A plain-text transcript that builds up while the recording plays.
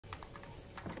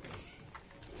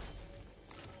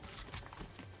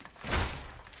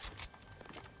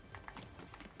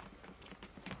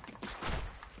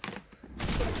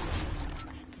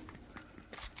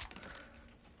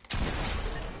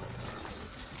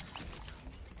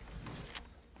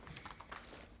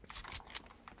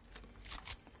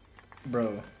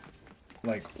Bro.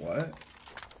 Like, what?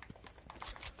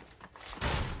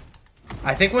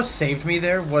 I think what saved me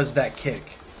there was that kick.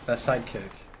 That side kick.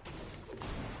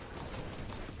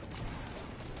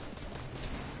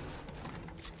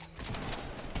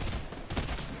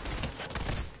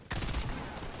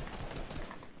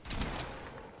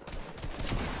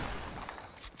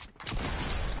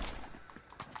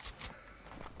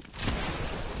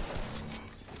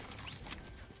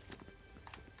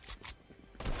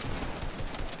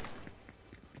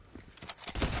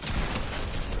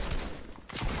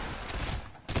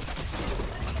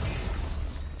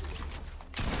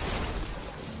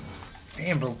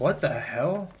 Man, bro, what the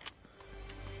hell?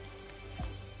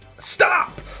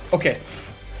 Stop! Okay.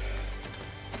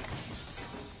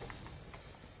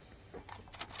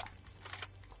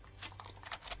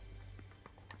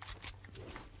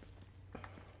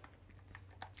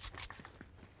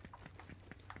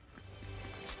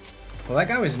 Well, that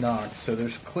guy was knocked, so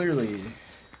there's clearly...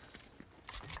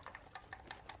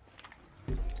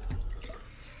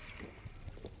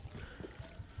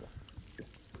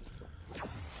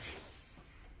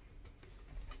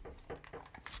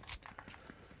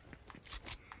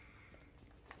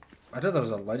 I thought that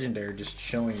was a legendary just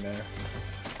chilling there. I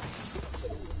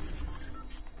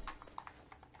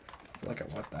feel like I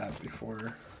want that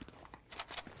before.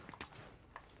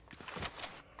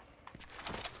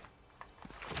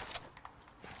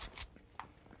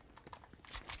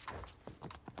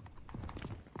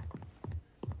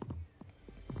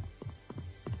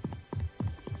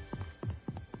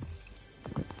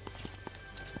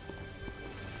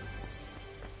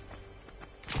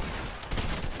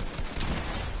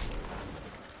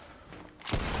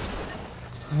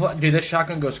 What? Dude, this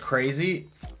shotgun goes crazy.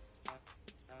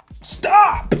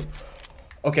 Stop!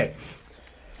 Okay.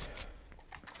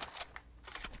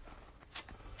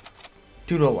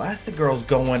 Dude, Elastigirl's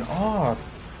going off.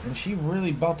 And she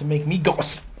really about to make me go...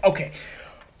 Okay.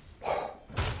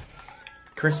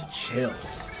 Chris, chill.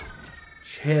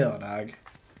 Chill, dog.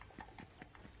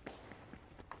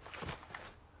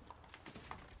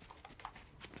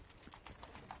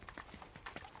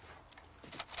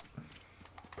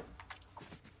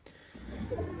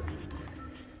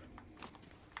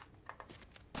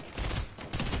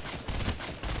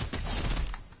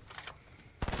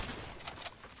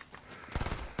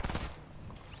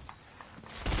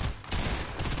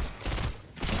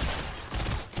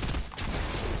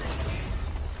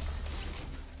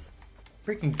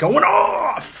 Freaking going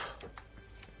off!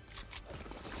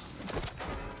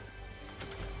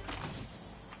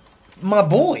 My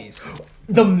boys.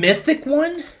 The mythic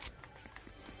one?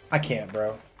 I can't,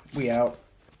 bro. We out.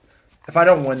 If I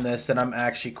don't win this, then I'm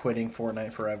actually quitting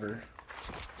Fortnite forever.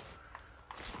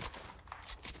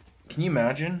 Can you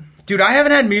imagine? Dude, I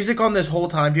haven't had music on this whole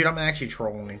time, dude. I'm actually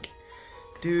trolling.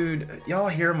 Dude, y'all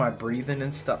hear my breathing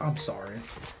and stuff? I'm sorry.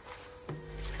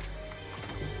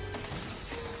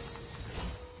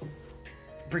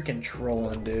 Freaking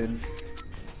trolling, dude.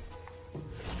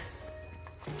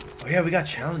 Oh yeah, we got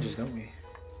challenges, don't we?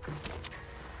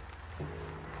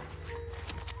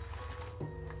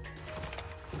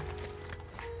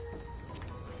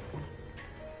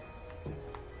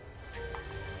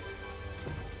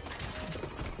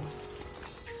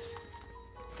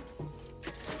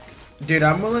 Dude,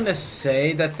 I'm willing to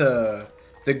say that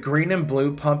the green and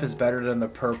blue pump is better than the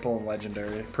purple and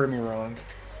legendary. Prove me wrong.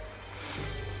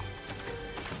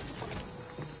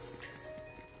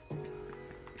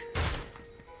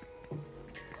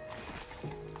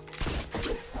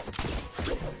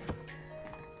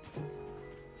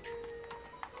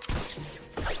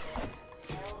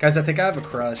 Guys, I think I have a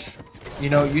crush. You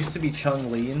know, it used to be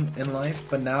Chung-Li in life,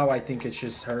 but now I think it's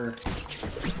just her.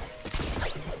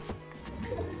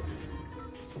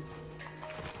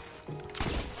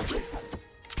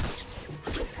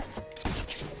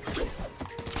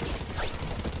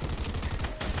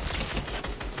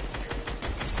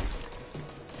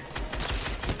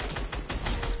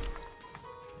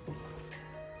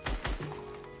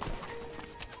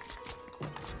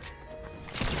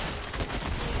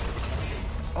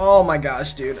 Oh my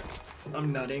gosh, dude.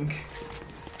 I'm nutting.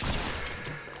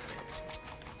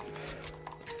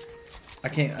 I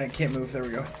can't move. There we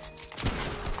go.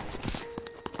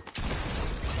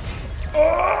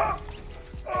 Oh!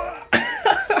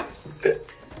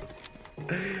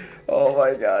 Oh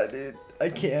my god, dude. I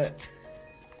can't.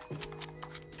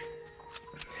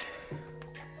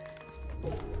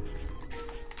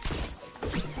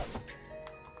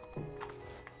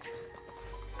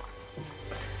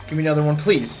 Give me another one,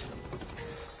 please.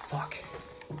 Fuck.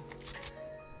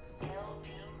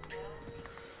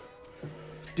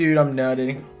 Dude, I'm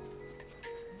nutting.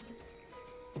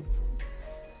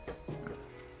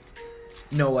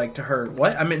 No, like to her.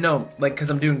 What? I mean, no, like because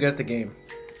I'm doing good at the game.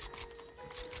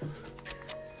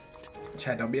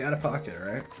 Chad, don't be out of pocket,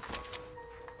 alright?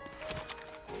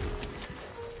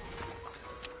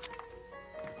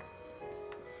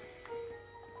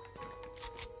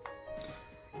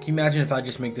 Can you imagine if I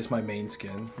just make this my main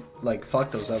skin? Like,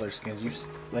 fuck those other skins.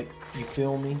 You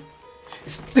feel me?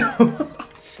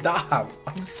 Stop.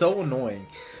 I'm so annoying.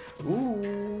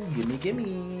 Ooh, gimme,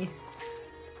 gimme.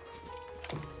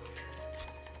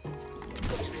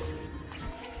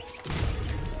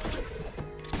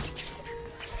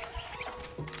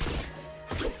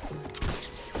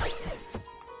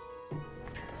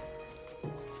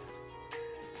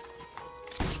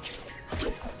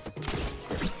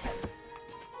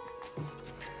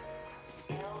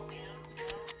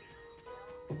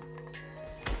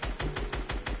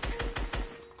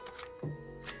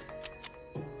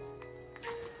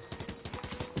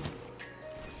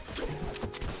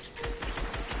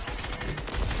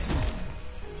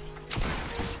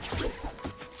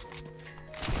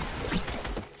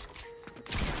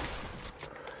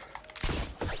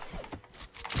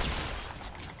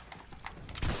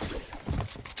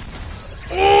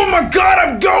 Oh my god,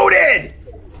 I'm goated!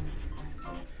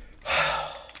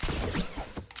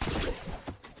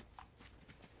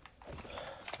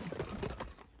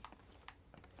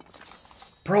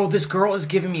 Bro, this girl is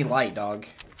giving me light, dog.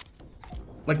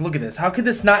 Like, look at this. How could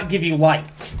this not give you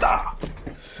light? Stop!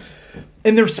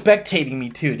 And they're spectating me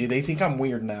too, dude. They think I'm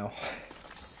weird now.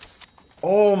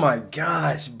 Oh my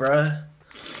gosh, bruh.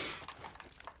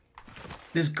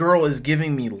 This girl is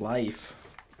giving me life.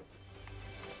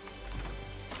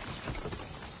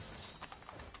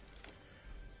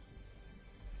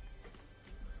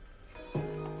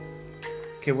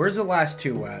 Okay, where's the last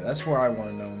two at? That's where I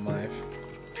want to know in life.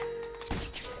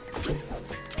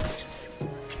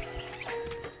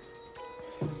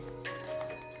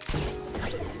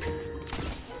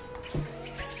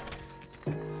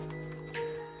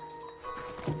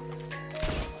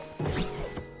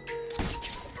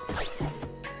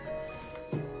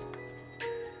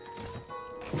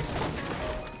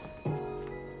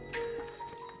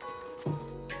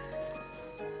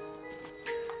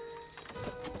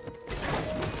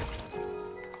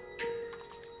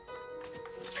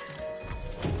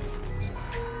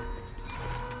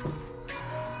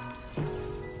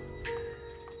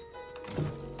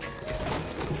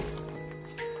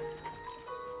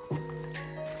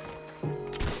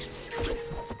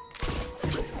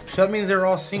 So that means they're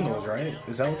all singles, right?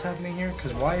 Is that what's happening here?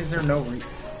 Because why is there no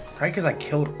Probably because I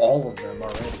killed all of them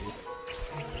already.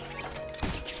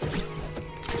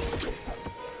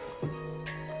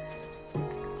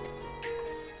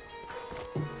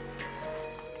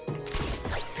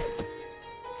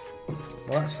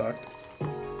 Well, that sucked.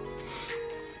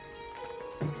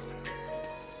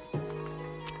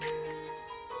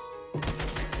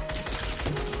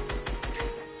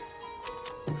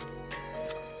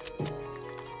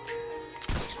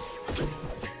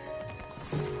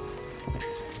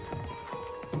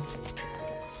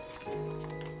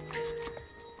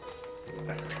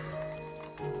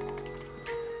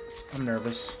 I'm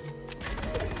nervous.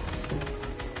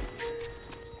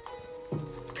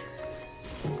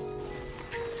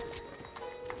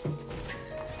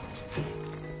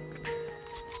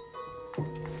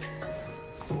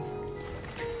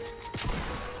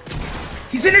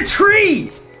 He's in a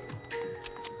tree!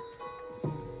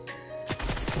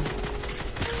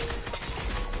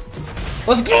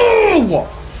 Let's go!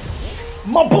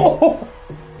 My boy!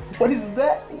 What is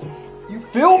that? You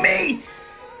feel me?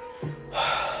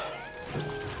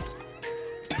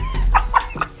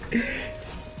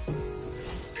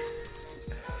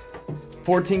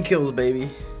 14 kills, baby.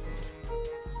 And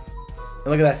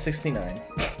look at that, 69.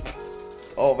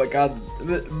 Oh my god,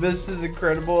 this is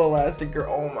incredible, Elastigirl.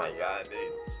 Oh my god,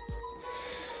 dude.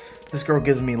 This girl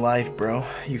gives me life, bro.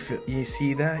 You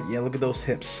see that? Yeah, look at those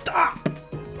hips. Stop!